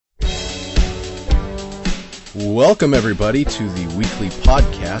Welcome, everybody, to the weekly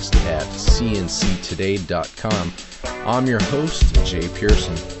podcast at cnctoday.com. I'm your host, Jay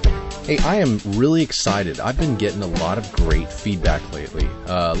Pierson. Hey, I am really excited. I've been getting a lot of great feedback lately.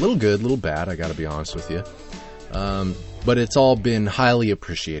 A little good, a little bad, I gotta be honest with you. But it's all been highly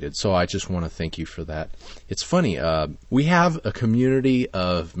appreciated, so I just want to thank you for that. It's funny, we have a community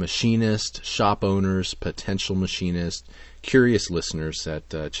of machinists, shop owners, potential machinists, curious listeners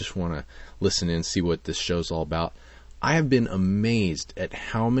that just want to listen in and see what this show's all about. I have been amazed at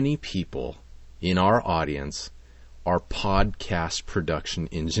how many people in our audience are podcast production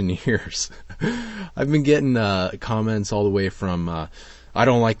engineers. I've been getting comments all the way from I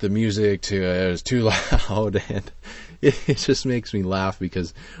don't like the music to it's too loud, and it just makes me laugh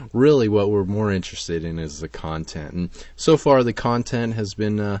because really what we're more interested in is the content. And so far the content has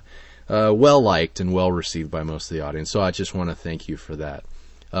been well liked and well received by most of the audience, so I just want to thank you for that.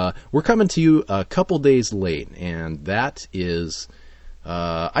 We're coming to you a couple days late, and that is,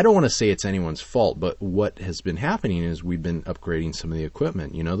 I don't want to say it's anyone's fault, but what has been happening is we've been upgrading some of the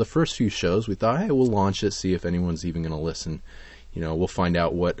equipment. You know, the first few shows we thought, hey, we'll launch it, see if anyone's even going to listen. You know, we'll find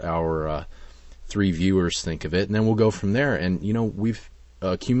out what our 3 viewers think of it, and then we'll go from there. And, you know, we've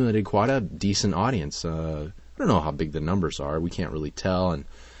accumulated quite a decent audience. I don't know how big the numbers are. We can't really tell, and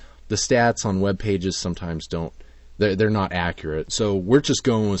the stats on web pages sometimes they're not accurate. So we're just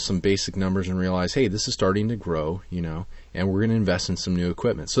going with some basic numbers and realize, hey, this is starting to grow, you know, and we're going to invest in some new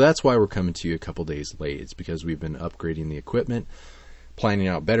equipment. So that's why we're coming to you a couple days late. It's because we've been upgrading the equipment, planning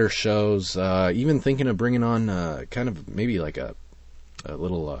out better shows, even thinking of bringing on kind of maybe like a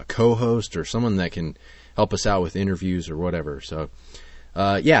little co-host or someone that can help us out with interviews or whatever. So,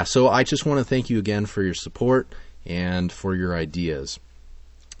 so I just want to thank you again for your support and for your ideas.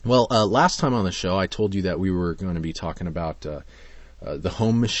 Well, last time on the show, I told you that we were going to be talking about the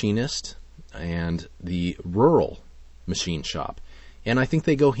home machinist and the rural machine shop. And I think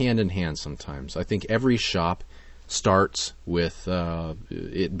they go hand in hand sometimes. I think every shop starts with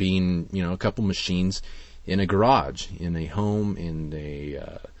it being, you know, a couple machines in a garage, in a home, in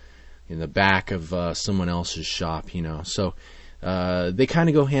the back of someone else's shop, you know. So they kind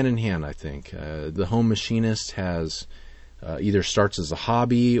of go hand in hand, I think. The home machinist has either starts as a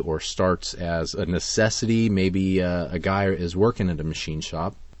hobby or starts as a necessity. Maybe a guy is working at a machine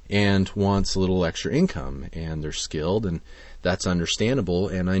shop and wants a little extra income, and they're skilled, and that's understandable.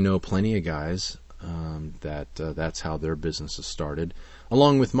 And I know plenty of guys that's how their businesses started,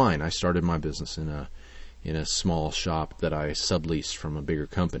 along with mine. I started my business in a small shop that I subleased from a bigger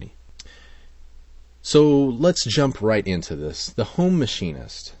company. So let's jump right into this. The home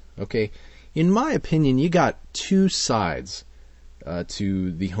machinist. Okay. In my opinion, you got 2 sides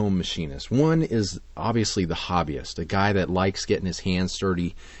to the home machinist. One is obviously the hobbyist, a guy that likes getting his hands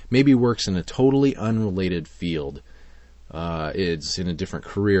dirty, maybe works in a totally unrelated field, is in a different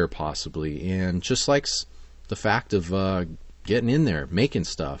career possibly, and just likes the fact of getting in there, making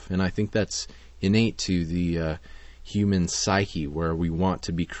stuff. And I think that's innate to the human psyche, where we want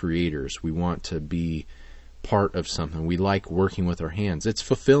to be creators, we want to be part of something. We like working with our hands. It's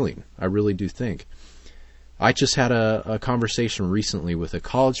fulfilling. I really do think. I just had a conversation recently with a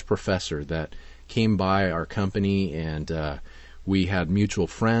college professor that came by our company, and we had mutual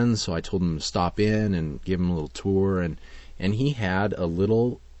friends, so I told him to stop in and give him a little tour, and he had a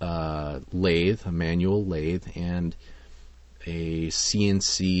little lathe, a manual lathe, and a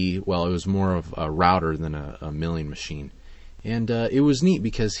CNC, well, it was more of a router than a milling machine. And it was neat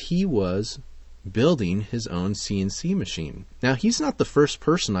because he was building his own CNC machine. Now, he's not the first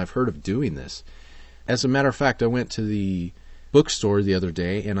person I've heard of doing this. As a matter of fact, I went to the bookstore the other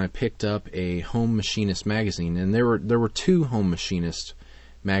day and I picked up a home machinist magazine, and there were 2 home machinist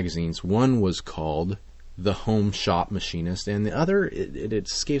magazines. One was called The Home Shop Machinist, and the other, it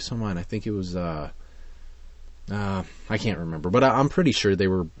escapes my mind. I think it was I can't remember, but I'm pretty sure they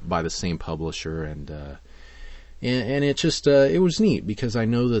were by the same publisher, and it just it was neat because I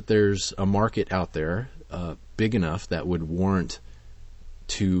know that there's a market out there big enough that would warrant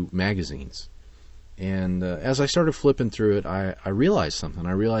 2 magazines. And as I started flipping through it, I realized something.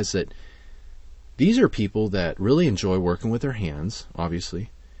 I realized that these are people that really enjoy working with their hands, obviously.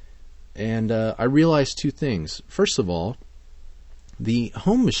 And I realized 2 things. First of all, the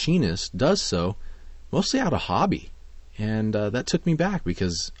home machinist does so mostly out of hobby. And that took me back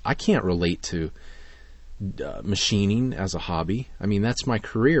because I can't relate to machining as a hobby. I mean, that's my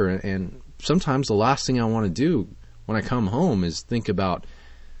career, and sometimes the last thing I want to do when I come home is think about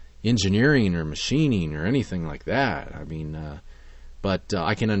engineering or machining or anything like that. I mean, but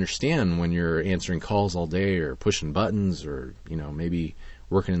I can understand when you're answering calls all day or pushing buttons or, you know, maybe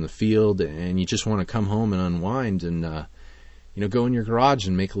working in the field and you just want to come home and unwind and, go in your garage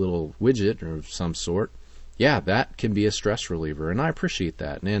and make a little widget of some sort. Yeah, that can be a stress reliever, and I appreciate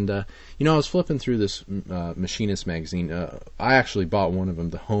that. And, I was flipping through this Machinist magazine. I actually bought one of them,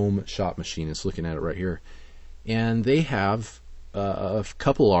 the Home Shop Machinist, looking at it right here. And they have a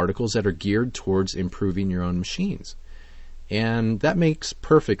couple articles that are geared towards improving your own machines. And that makes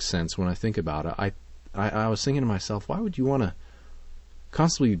perfect sense when I think about it. I was thinking to myself, why would you want to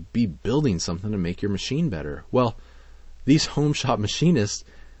constantly be building something to make your machine better? Well, these home shop machinists,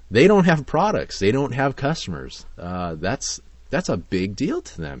 they don't have products. They don't have customers. That's a big deal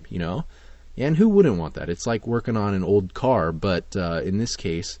to them, And who wouldn't want that? It's like working on an old car, but in this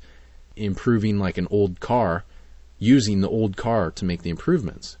case, improving like an old car, using the old car to make the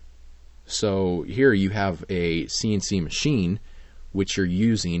improvements. So here you have a CNC machine, which you're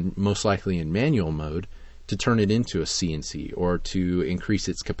using most likely in manual mode to turn it into a CNC or to increase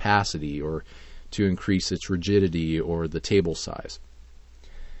its capacity or to increase its rigidity or the table size.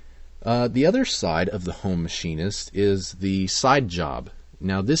 The other side of the home machinist is the side job.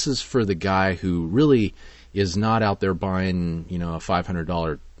 Now, this is for the guy who really is not out there buying, a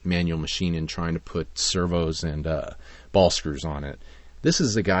 $500 manual machine and trying to put servos and ball screws on it. This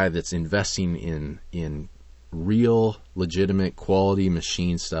is the guy that's investing in real, legitimate, quality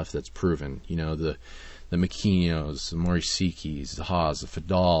machine stuff that's proven. The Machinos, the Morisikis, the Haas, the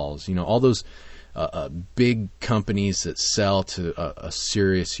Fadals, all those big companies that sell to a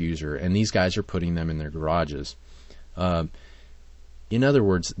serious user, and these guys are putting them in their garages. In other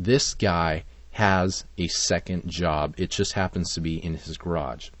words, this guy has a second job. It just happens to be in his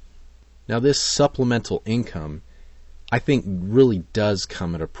garage. Now, this supplemental income, I think, really does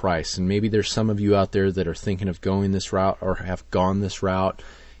come at a price, and maybe there's some of you out there that are thinking of going this route or have gone this route,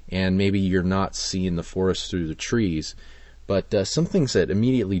 and maybe you're not seeing the forest through the trees. But some things that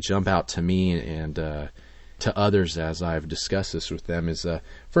immediately jump out to me and to others as I've discussed this with them is,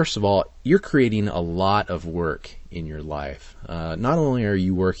 first of all, you're creating a lot of work in your life. Not only are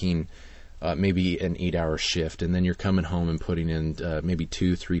you working maybe an 8-hour shift, and then you're coming home and putting in maybe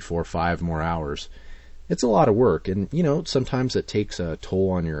 2, 3, 4, 5 more hours. It's a lot of work, and sometimes it takes a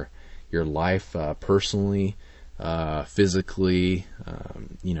toll on your life personally, physically,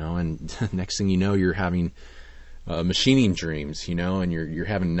 and next thing you know, you're having machining dreams, and you're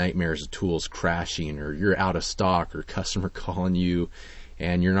having nightmares of tools crashing, or you're out of stock, or customer calling you,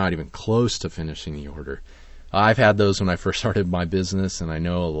 and you're not even close to finishing the order. I've had those when I first started my business, and I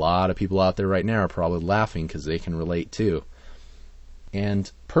know a lot of people out there right now are probably laughing because they can relate too. And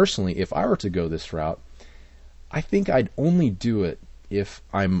personally, if I were to go this route, I think I'd only do it if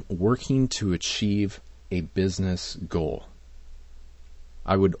I'm working to achieve a business goal.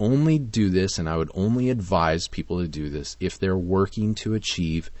 I would only do this, and I would only advise people to do this if they're working to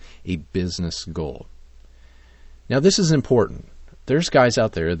achieve a business goal. Now, this is important. There's guys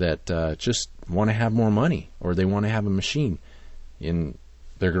out there that just want to have more money, or they want to have a machine in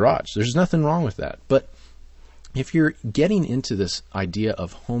their garage. There's nothing wrong with that. But if you're getting into this idea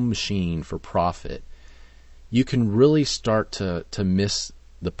of home machining for profit, you can really start to miss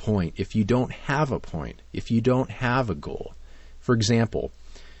the point if you don't have a point, if you don't have a goal. For example,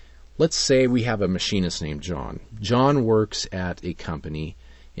 let's say we have a machinist named John. John works at a company,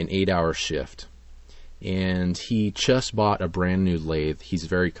 an 8-hour shift, and he just bought a brand new lathe. He's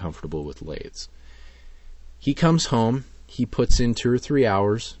very comfortable with lathes. He comes home, he puts in 2 or 3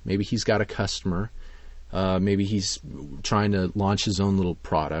 hours, maybe he's got a customer, maybe he's trying to launch his own little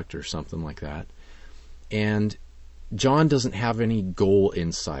product or something like that, and John doesn't have any goal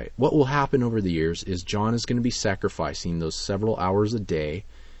in sight. What will happen over the years is John is going to be sacrificing those several hours a day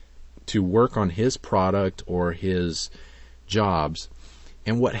to work on his product or his jobs.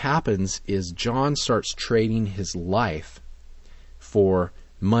 And what happens is John starts trading his life for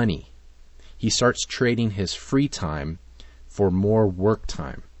money. He starts trading his free time for more work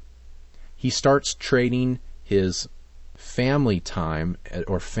time. He starts trading his family time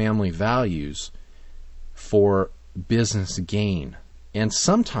or family values for business gain. And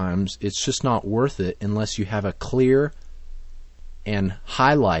sometimes it's just not worth it unless you have a clear and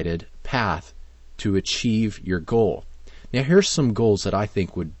highlighted path to achieve your goal. Now, here's some goals that I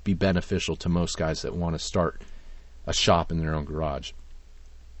think would be beneficial to most guys that want to start a shop in their own garage.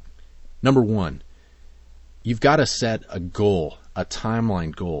 Number 1, you've got to set a goal, a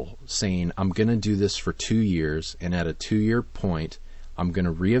timeline goal, saying I'm going to do this for 2 years, and at a 2-year point, I'm going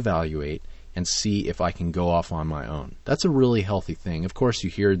to reevaluate and see if I can go off on my own. That's a really healthy thing. Of course, you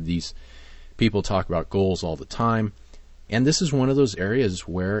hear these people talk about goals all the time, and this is one of those areas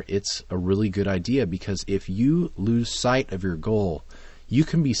where it's a really good idea, because if you lose sight of your goal, you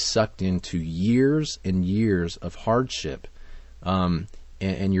can be sucked into years and years of hardship, and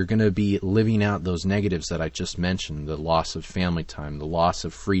you're going to be living out those negatives that I just mentioned, the loss of family time, the loss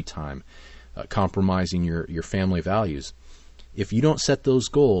of free time, compromising your family values. If you don't set those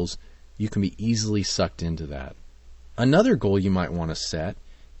goals, you can be easily sucked into that. Another goal you might want to set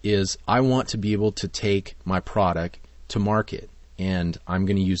is, I want to be able to take my product to market, and I'm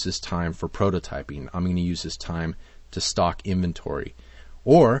going to use this time for prototyping. I'm going to use this time to stock inventory.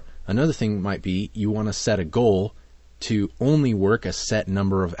 Or another thing might be, you want to set a goal to only work a set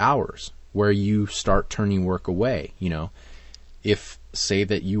number of hours, where you start turning work away. If say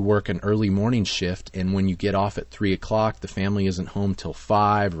that you work an early morning shift, and when you get off at 3 o'clock, the family isn't home till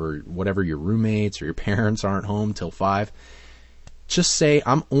 5, or whatever, your roommates or your parents aren't home till 5, just say,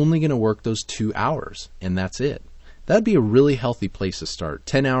 I'm only going to work those 2 hours, and that's it. That'd be a really healthy place to start.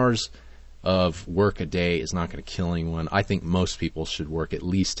 10 hours of work a day is not going to kill anyone. I think most people should work at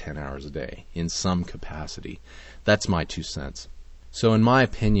least 10 hours a day in some capacity. That's my 2 cents. So in my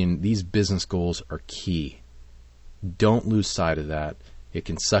opinion, these business goals are key. Don't lose sight of that. It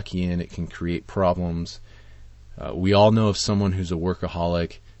can suck you in. It can create problems. We all know of someone who's a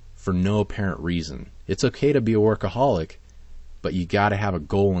workaholic for no apparent reason. It's okay to be a workaholic, but you got to have a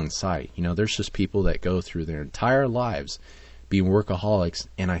goal in sight. There's just people that go through their entire lives being workaholics,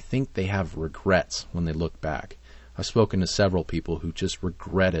 and I think they have regrets when they look back. I've spoken to several people who just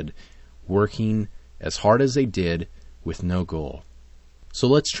regretted working as hard as they did with no goal. So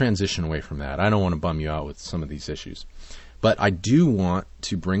let's transition away from that. I don't want to bum you out with some of these issues, but I do want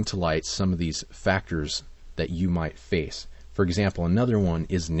to bring to light some of these factors that you might face. For example, another one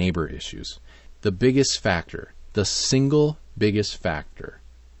is neighbor issues. The biggest factor, the single biggest factor,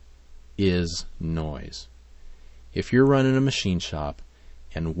 is noise. If you're running a machine shop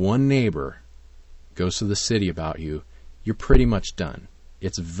and one neighbor goes to the city about you, you're pretty much done.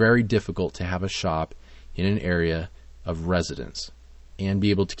 It's very difficult to have a shop in an area of residence and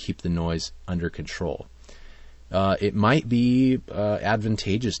be able to keep the noise under control. It might be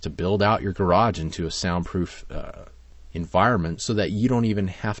advantageous to build out your garage into a soundproof environment so that you don't even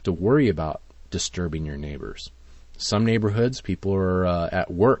have to worry about disturbing your neighbors. Some neighborhoods, people are at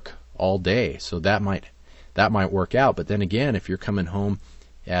work all day, so that might work out. But then again, if you're coming home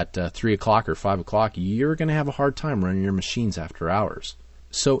at 3 o'clock or 5 o'clock, you're going to have a hard time running your machines after hours.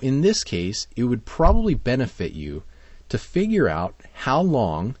 So in this case, it would probably benefit you to figure out how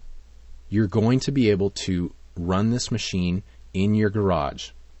long you're going to be able to run this machine in your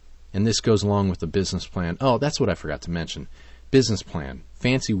garage. And this goes along with the business plan. Oh, that's what I forgot to mention. Business plan,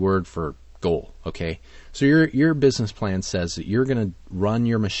 fancy word for goal, okay? So your business plan says that you're going to run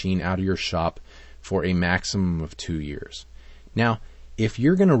your machine out of your shop for a maximum of 2 years. Now, if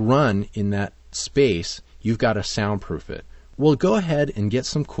you're going to run in that space, you've got to soundproof it. Well, go ahead and get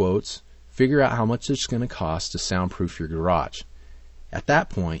some quotes, figure out how much it's going to cost to soundproof your garage. At that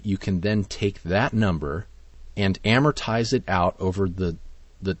point, you can then take that number and amortize it out over the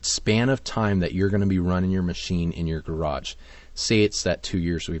span of time that you're going to be running your machine in your garage. Say it's that 2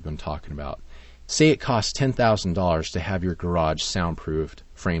 years we've been talking about. Say it costs $10,000 to have your garage soundproofed,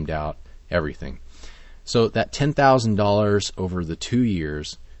 framed out, everything. So that $10,000 over the 2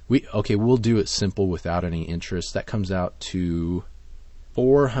 years, we'll do it simple without any interest. That comes out to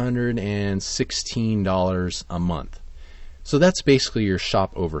 $416 a month. So that's basically your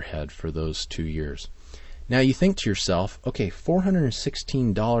shop overhead for those 2 years. Now you think to yourself, okay,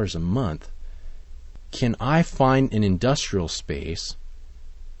 $416 a month, can I find an industrial space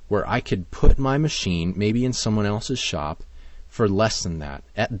where I could put my machine maybe in someone else's shop for less than that?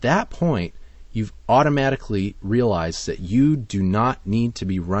 At that point, you've automatically realized that you do not need to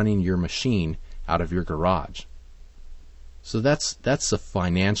be running your machine out of your garage. So that's the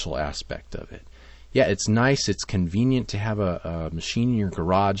financial aspect of it. Yeah, it's nice, it's convenient to have a machine in your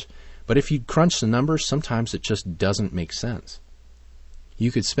garage, but if you crunch the numbers, sometimes it just doesn't make sense. You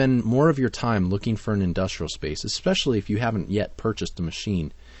could spend more of your time looking for an industrial space, especially if you haven't yet purchased a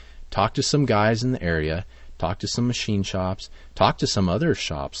machine. Talk to some guys in the area, talk to some machine shops, talk to some other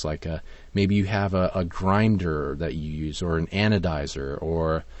shops, like maybe you have a grinder that you use, or an anodizer,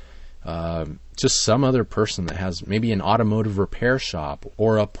 or just some other person that has maybe an automotive repair shop,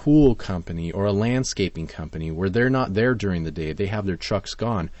 or a pool company, or a landscaping company where they're not there during the day. They have their trucks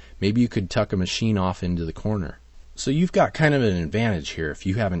gone. Maybe you could tuck a machine off into the corner. So you've got kind of an advantage here. If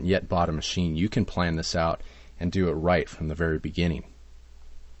you haven't yet bought a machine, you can plan this out and do it right from the very beginning.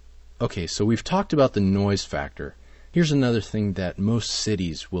 Okay, so we've talked about the noise factor. Here's another thing that most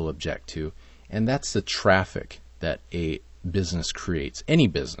cities will object to, and that's the traffic that a business creates. Any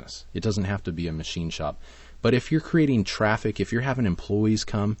business. It doesn't have to be a machine shop. But if you're creating traffic, if you're having employees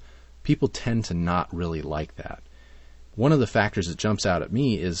come, people tend to not really like that. One of the factors that jumps out at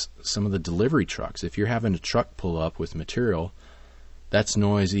me is some of the delivery trucks. If you're having a truck pull up with material, that's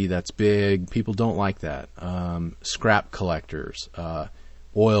noisy, that's big. People don't like that. Scrap collectors,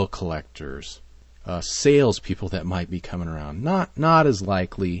 oil collectors, salespeople that might be coming around. Not as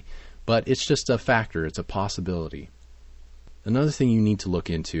likely, but it's just a factor. It's a possibility. Another thing you need to look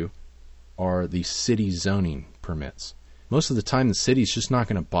into are the city zoning permits. Most of the time, the city's just not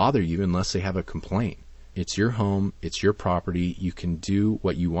going to bother you unless they have a complaint. It's your home, it's your property, you can do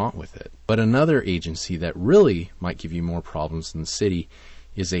what you want with it. But another agency that really might give you more problems than the city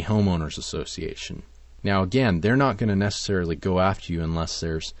is a homeowners association. Now again, they're not going to necessarily go after you unless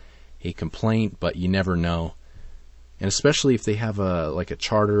there's a complaint, but you never know. And especially if they have a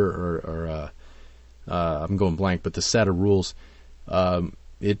charter or I'm going blank, but the set of rules,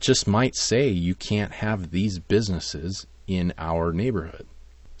 it just might say you can't have these businesses in our neighborhood.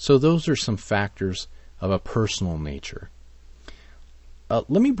 So those are some factors of a personal nature. Let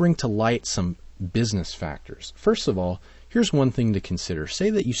me bring to light some business factors. First of all, here's one thing to consider.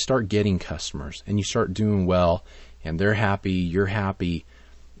 Say that you start getting customers and you start doing well and they're happy, you're happy,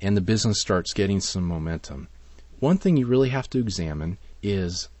 and the business starts getting some momentum. One thing you really have to examine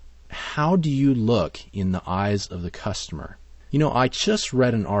is, how do you look in the eyes of the customer? You know, I just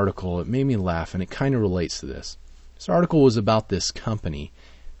read an article, it made me laugh, and it kind of relates to this. This article was about this company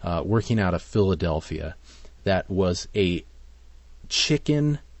working out of Philadelphia that was a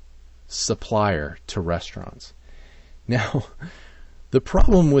chicken supplier to restaurants. Now, the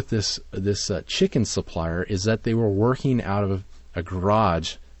problem with this chicken supplier is that they were working out of a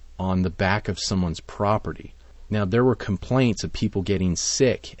garage on the back of someone's property. Now, there were complaints of people getting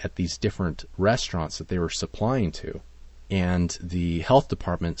sick at these different restaurants that they were supplying to. And the health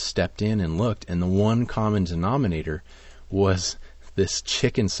department stepped in and looked, and the one common denominator was this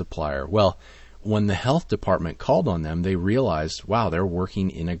chicken supplier. Well, when the health department called on them, they realized, wow, they're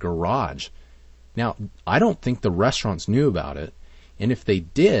working in a garage. Now, I don't think the restaurants knew about it, and if they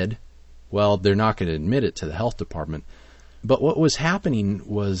did, well, they're not going to admit it to the health department. But what was happening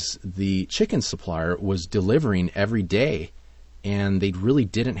was the chicken supplier was delivering every day, and they really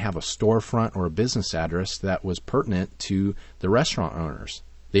didn't have a storefront or a business address that was pertinent to the restaurant owners.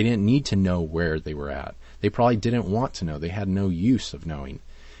 They didn't need to know where they were at. They probably didn't want to know. They had no use of knowing.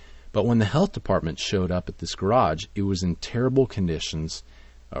 But when the health department showed up at this garage, it was in terrible conditions.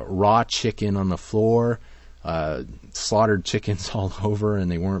 Raw chicken on the floor, slaughtered chickens all over,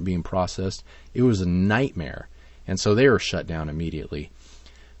 and they weren't being processed. It was a nightmare. And so they were shut down immediately.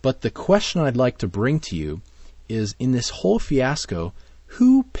 But the question I'd like to bring to you is, in this whole fiasco,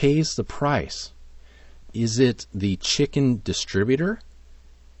 who pays the price? Is it the chicken distributor,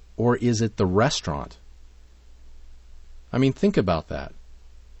 or is it the restaurant? I mean, think about that.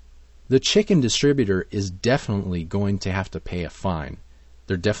 The chicken distributor is definitely going to have to pay a fine.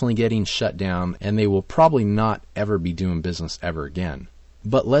 They're definitely getting shut down, and they will probably not ever be doing business ever again.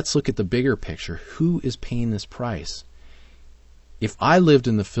 But let's look at the bigger picture. Who is paying this price? If I lived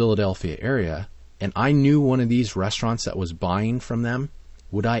in the Philadelphia area and I knew one of these restaurants that was buying from them,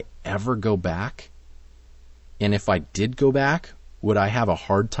 would I ever go back? And if I did go back, would I have a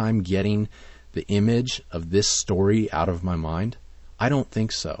hard time getting the image of this story out of my mind? I don't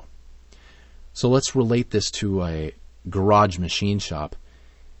think so. So let's relate this to a garage machine shop.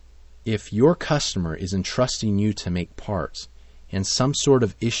 If your customer is entrusting you to make parts, and some sort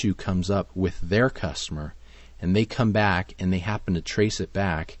of issue comes up with their customer, and they come back and they happen to trace it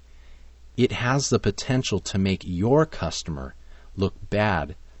back, it has the potential to make your customer look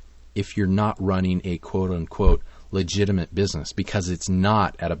bad if you're not running a quote-unquote legitimate business, because it's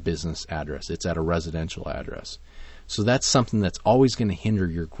not at a business address, it's at a residential address. So that's something that's always going to hinder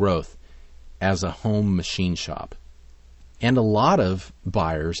your growth as a home machine shop. And a lot of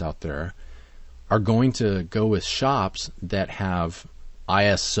buyers out there are going to go with shops that have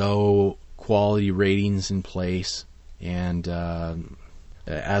ISO quality ratings in place. And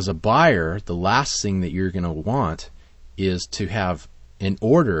as a buyer, the last thing that you're going to want is to have an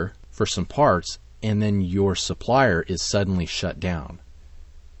order for some parts and then your supplier is suddenly shut down.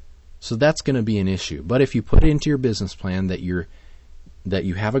 So that's going to be an issue. But if you put it into your business plan that you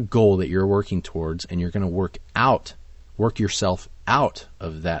have a goal that you're working towards, and you're going to work yourself out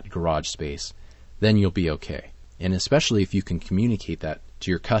of that garage space, then you'll be okay. And especially if you can communicate that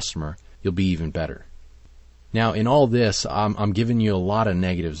to your customer, you'll be even better. Now, in all this, I'm giving you a lot of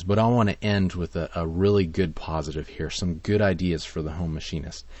negatives, but I want to end with a really good positive here, some good ideas for the home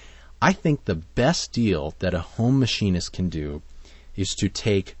machinist. I think the best deal that a home machinist can do is to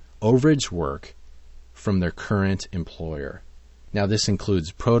take overage work from their current employer. Now, this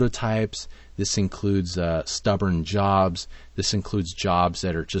includes prototypes. This includes stubborn jobs. This includes jobs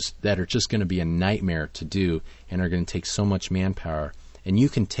that are just going to be a nightmare to do and are going to take so much manpower. And you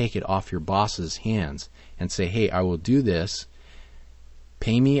can take it off your boss's hands and say, hey, I will do this.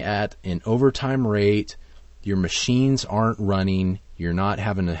 Pay me at an overtime rate. Your machines aren't running. You're not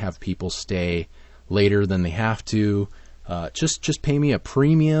having to have people stay later than they have to. Just pay me a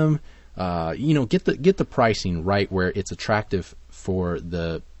premium. Get the pricing right where it's attractive for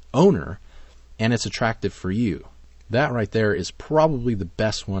the owner and it's attractive for you. That right there is probably the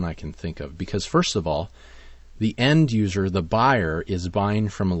best one I can think of, because first of all, the end user, the buyer, is buying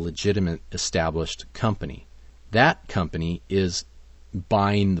from a legitimate established company. That company is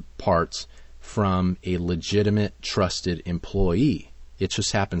buying the parts from a legitimate, trusted employee. It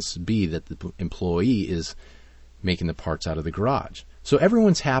just happens to be that the employee is making the parts out of the garage. So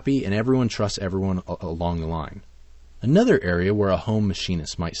everyone's happy and everyone trusts everyone along the line. Another area where a home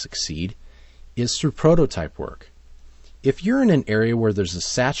machinist might succeed is through prototype work. If you're in an area where there's a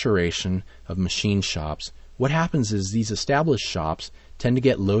saturation of machine shops, what happens is these established shops tend to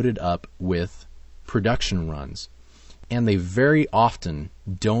get loaded up with production runs, and they very often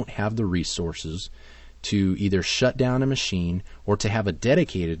don't have the resources to either shut down a machine or to have a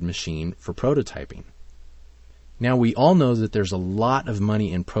dedicated machine for prototyping. Now, we all know that there's a lot of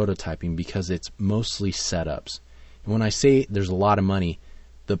money in prototyping because it's mostly setups. And when I say there's a lot of money,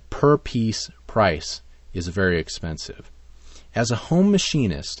 the per piece price is very expensive. As a home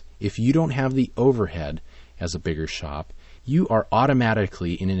machinist, if you don't have the overhead as a bigger shop, you are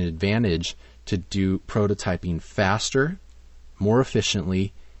automatically in an advantage to do prototyping faster, more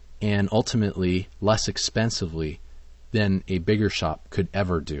efficiently, and ultimately less expensively than a bigger shop could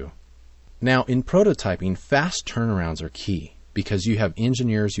ever do. Now, in prototyping, fast turnarounds are key because you have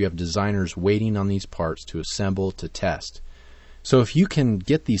engineers, you have designers waiting on these parts to assemble, to test. So if you can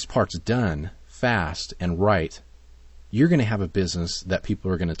get these parts done fast and right, you're going to have a business that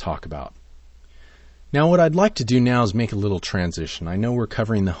people are going to talk about. Now, what I'd like to do now is make a little transition. I know we're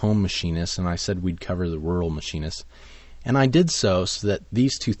covering the home machinist, and I said we'd cover the rural machinist. And I did so that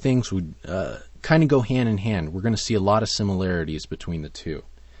these two things would kind of go hand in hand. We're going to see a lot of similarities between the two.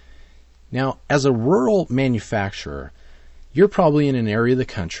 Now, as a rural manufacturer, you're probably in an area of the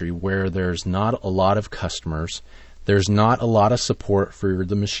country where there's not a lot of customers, there's not a lot of support for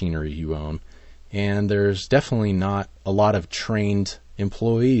the machinery you own, and there's definitely not a lot of trained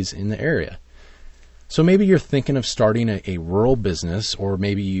employees in the area. So maybe you're thinking of starting a rural business, or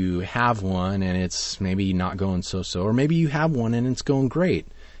maybe you have one and it's maybe not going so-so, or maybe you have one and it's going great.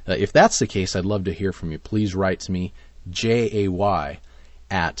 If that's the case, I'd love to hear from you. Please write to me,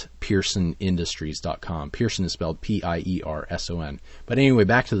 jay@piersonindustries.com. Pierson is spelled Pierson. But anyway,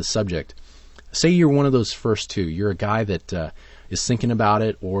 back to the subject. Say you're one of those first two. You're a guy that is thinking about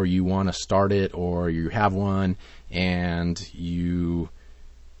it, or you want to start it, or you have one and you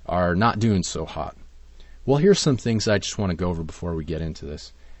are not doing so hot. Well, here's some things I just want to go over before we get into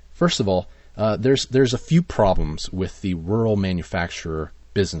this. First of all, there's a few problems with the rural manufacturer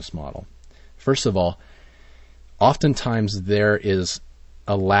business model. First of all, oftentimes there is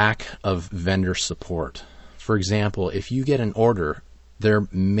a lack of vendor support. For example, if you get an order, there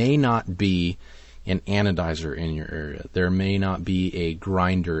may not be an anodizer in your area. There may not be a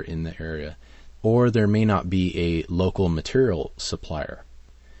grinder in the area, or there may not be a local material supplier.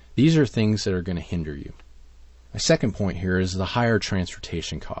 These are things that are going to hinder you. My second point here is the higher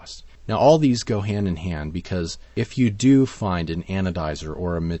transportation costs. Now, all these go hand in hand because if you do find an anodizer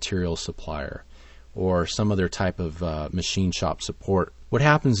or a material supplier or some other type of machine shop support, what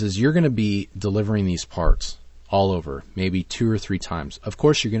happens is you're going to be delivering these parts all over, maybe 2 or 3 times. Of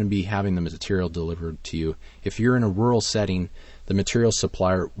course, you're going to be having the material delivered to you. If you're in a rural setting, the material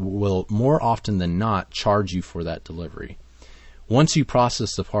supplier will more often than not charge you for that delivery. Once you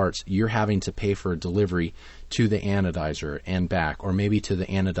process the parts, you're having to pay for a delivery to the anodizer and back, or maybe to the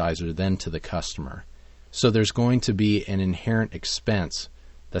anodizer then to the customer. So there's going to be an inherent expense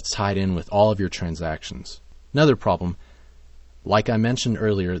that's tied in with all of your transactions. Another problem, like I mentioned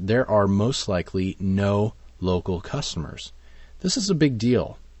earlier, there are most likely no local customers. This is a big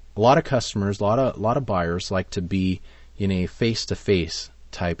deal. A lot of customers, a lot of buyers like to be in a face-to-face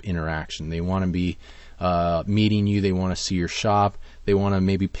type interaction. They want to be meeting you. They want to see your shop. They want to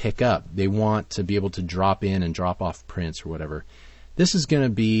maybe pick up. They want to be able to drop in and drop off prints or whatever. This is going to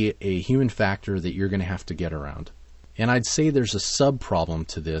be a human factor that you're going to have to get around. And I'd say there's a sub-problem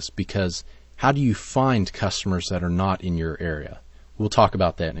to this because how do you find customers that are not in your area? We'll talk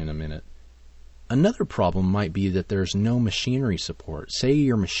about that in a minute. Another problem might be that there's no machinery support. Say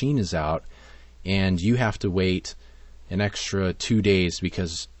your machine is out and you have to wait an extra 2 days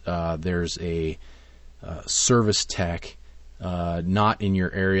because there's a service tech not in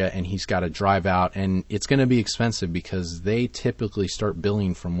your area, and he's got to drive out, and it's going to be expensive because they typically start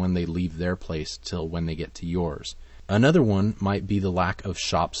billing from when they leave their place till when they get to yours. Another one might be the lack of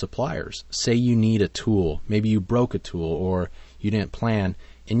shop suppliers. Say you need a tool, maybe you broke a tool or you didn't plan,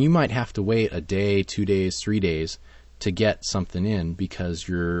 and you might have to wait a day, 2 days, 3 days to get something in because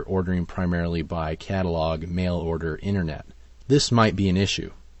you're ordering primarily by catalog, mail order, internet. This might be an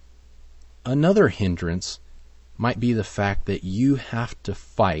issue. Another hindrance might be the fact that you have to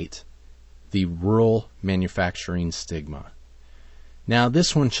fight the rural manufacturing stigma. Now,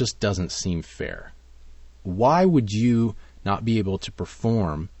 this one just doesn't seem fair. Why would you not be able to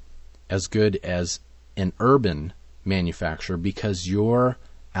perform as good as an urban manufacturer because you're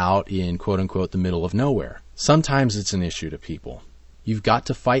out in quote-unquote the middle of nowhere? Sometimes it's an issue to people. You've got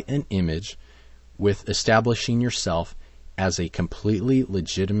to fight an image with establishing yourself as a completely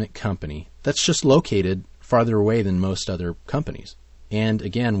legitimate company that's just located farther away than most other companies. And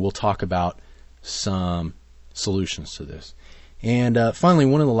again, we'll talk about some solutions to this. And finally,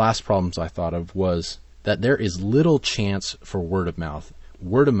 one of the last problems I thought of was that there is little chance for word of mouth.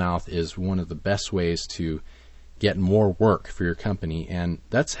 Word of mouth is one of the best ways to get more work for your company, and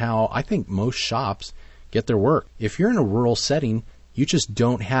that's how I think most shops get their work. If you're in a rural setting, you just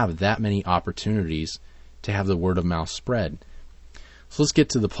don't have that many opportunities to have the word of mouth spread. So let's get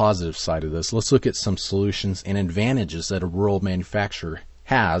to the positive side of this. Let's look at some solutions and advantages that a rural manufacturer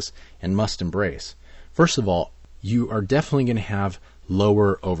has and must embrace. First of all, you are definitely going to have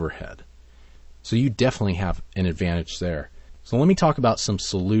lower overhead. So you definitely have an advantage there. So let me talk about some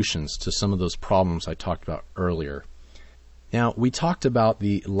solutions to some of those problems I talked about earlier. Now, we talked about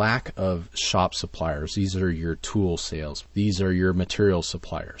the lack of shop suppliers. These are your tool sales. These are your material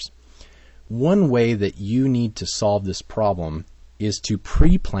suppliers. One way that you need to solve this problem is to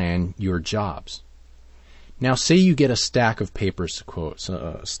pre-plan your jobs. Now, say you get a stack of papers to quote,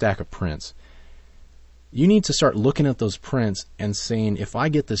 so a stack of prints. You need to start looking at those prints and saying, if I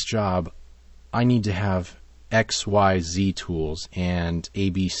get this job, I need to have X, Y, Z tools and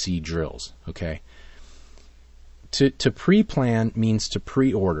ABC drills, okay? To pre-plan means to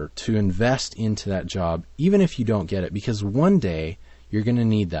pre-order, to invest into that job, even if you don't get it, because one day you're going to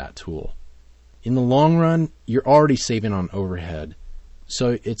need that tool. In the long run, you're already saving on overhead,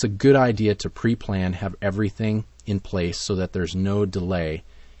 so it's a good idea to pre-plan, have everything in place so that there's no delay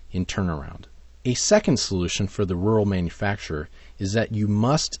in turnaround. A second solution for the rural manufacturer is that you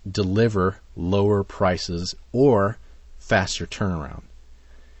must deliver lower prices or faster turnaround.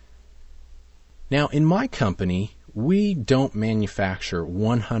 Now, in my company, we don't manufacture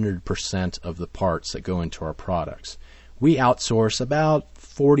 100% of the parts that go into our products. We outsource about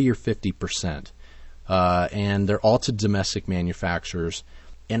 40 or 50%, and they're all to domestic manufacturers.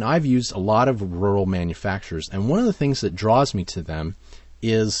 And I've used a lot of rural manufacturers, and one of the things that draws me to them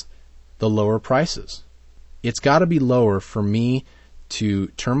is the lower prices. It's got to be lower for me to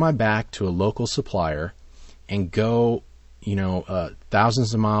turn my back to a local supplier and go,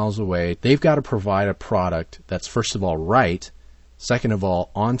 thousands of miles away. They've got to provide a product that's, first of all, right, second of all,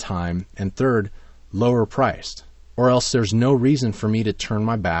 on time, and third, lower priced. Or else there's no reason for me to turn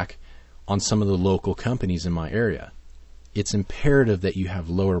my back on some of the local companies in my area. It's imperative that you have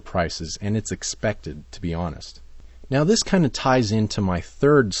lower prices, and it's expected, to be honest. Now, this kind of ties into my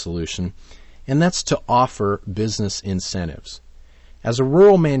third solution, and that's to offer business incentives. As a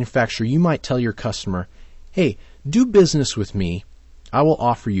rural manufacturer, you might tell your customer, hey, do business with me. I will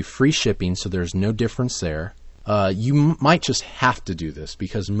offer you free shipping, so there's no difference there. You might just have to do this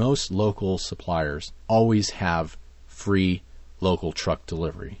because most local suppliers always have free local truck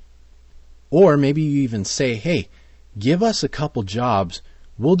delivery. Or maybe you even say, hey, give us a couple jobs.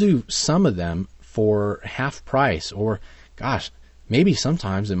 We'll do some of them for half price, or gosh, maybe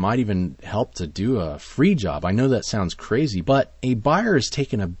sometimes it might even help to do a free job. I know that sounds crazy, but a buyer is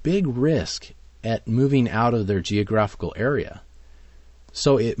taking a big risk at moving out of their geographical area.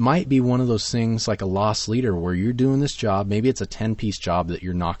 So it might be one of those things like a loss leader where you're doing this job, maybe it's a 10-piece job that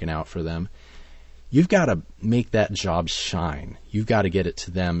you're knocking out for them. You've got to make that job shine. You've got to get it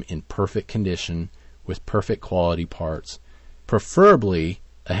to them in perfect condition with perfect quality parts, preferably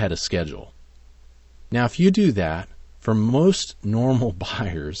ahead of schedule. Now, if you do that, for most normal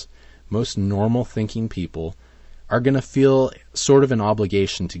buyers, most normal thinking people are going to feel sort of an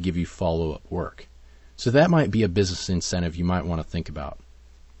obligation to give you follow-up work. So that might be a business incentive you might want to think about.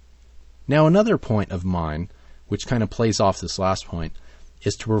 Now, another point of mine, which kind of plays off this last point,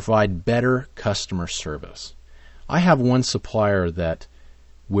 is to provide better customer service. I have one supplier that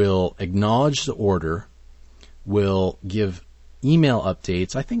will acknowledge the order, will give email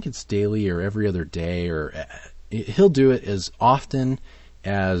updates. I think it's daily or every other day, or he'll do it as often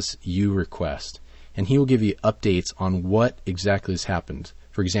as you request. And he will give you updates on what exactly has happened.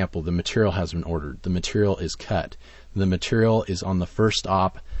 For example, the material has been ordered. The material is cut. The material is on the first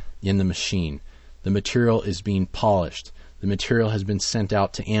op in the machine. The material is being polished. The material has been sent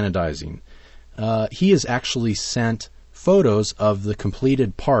out to anodizing. He has actually sent photos of the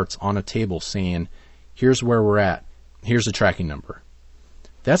completed parts on a table saying, here's where we're at. Here's the tracking number.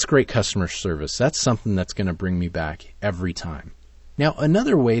 That's great customer service. That's something that's going to bring me back every time. Now,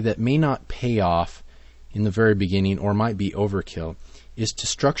 another way that may not pay off in the very beginning or might be overkill is to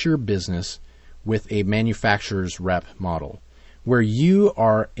structure your business with a manufacturer's rep model, where you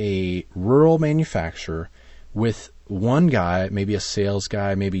are a rural manufacturer with one guy, maybe a sales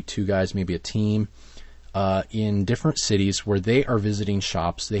guy, maybe two guys, maybe a team, in different cities where they are visiting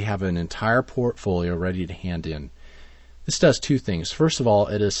shops. They have an entire portfolio ready to hand in. This does two things. First of all,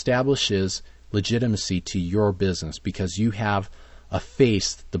 it establishes legitimacy to your business because you have a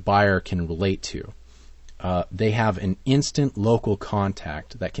face that the buyer can relate to. They have an instant local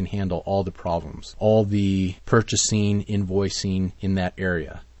contact that can handle all the problems, all the purchasing, invoicing in that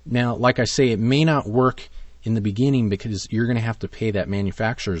area. Now, like I say, it may not work in the beginning because you're going to have to pay that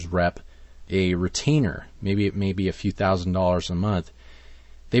manufacturer's rep a retainer. Maybe it may be a few $1,000s a month.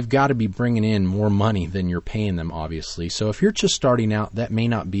 They've got to be bringing in more money than you're paying them, obviously. So if you're just starting out, that may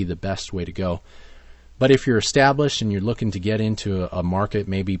not be the best way to go. But if you're established and you're looking to get into a market,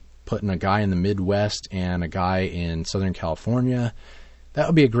 maybe putting a guy in the Midwest and a guy in Southern California, that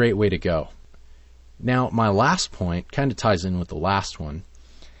would be a great way to go. Now, my last point kind of ties in with the last one,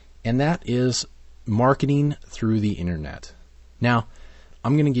 and that is marketing through the internet. Now,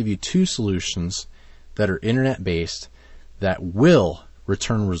 I'm going to give you two solutions that are internet-based that will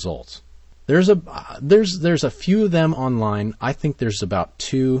return results. There's a few of them online. I think there's about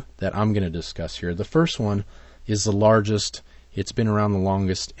two that I'm going to discuss here. The first one is the largest. It's been around the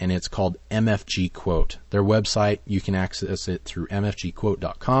longest, and it's called MFG Quote. Their website, you can access it through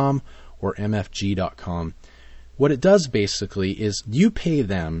mfgquote.com or mfg.com. What it does basically is you pay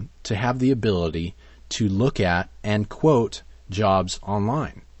them to have the ability to look at and quote jobs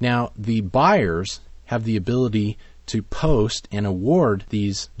online. Now, the buyers have the ability to post and award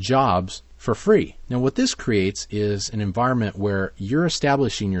these jobs for free. Now, what this creates is an environment where you're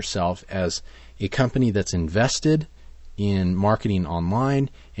establishing yourself as a company that's invested in marketing online,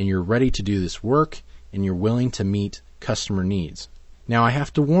 and you're ready to do this work, and you're willing to meet customer needs. Now, I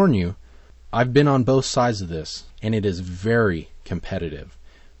have to warn you, I've been on both sides of this, and it is very competitive,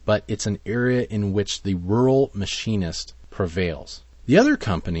 but it's an area in which the rural machinist prevails. The other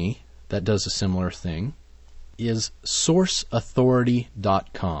company that does a similar thing is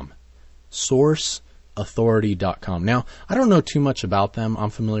sourceauthority.com. Sourceauthority.com. Now, I don't know too much about them. I'm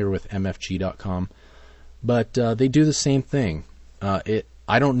familiar with mfg.com, but they do the same thing. I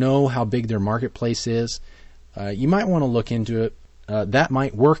don't know how big their marketplace is. You might want to look into it. That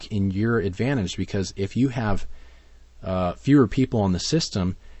might work in your advantage because if you have fewer people on the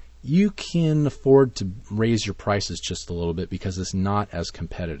system, you can afford to raise your prices just a little bit because it's not as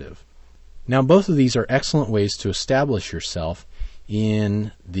competitive. Now, both of these are excellent ways to establish yourself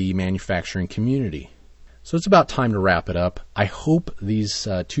in the manufacturing community. So it's about time to wrap it up. I hope these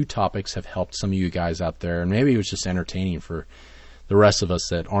two topics have helped some of you guys out there, and maybe it was just entertaining for the rest of us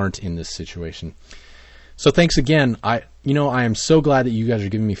that aren't in this situation. So thanks again. I am so glad that you guys are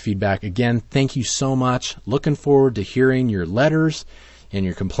giving me feedback. Again, thank you so much. Looking forward to hearing your letters and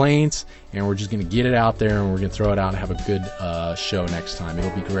your complaints, and we're just going to get it out there, and we're going to throw it out and have a good show next time.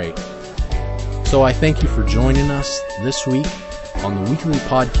 It'll be great. So I thank you for joining us this week on the weekly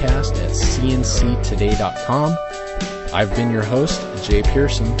podcast at cnctoday.com. I've been your host, Jay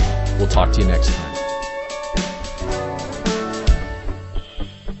Pierson. We'll talk to you next time.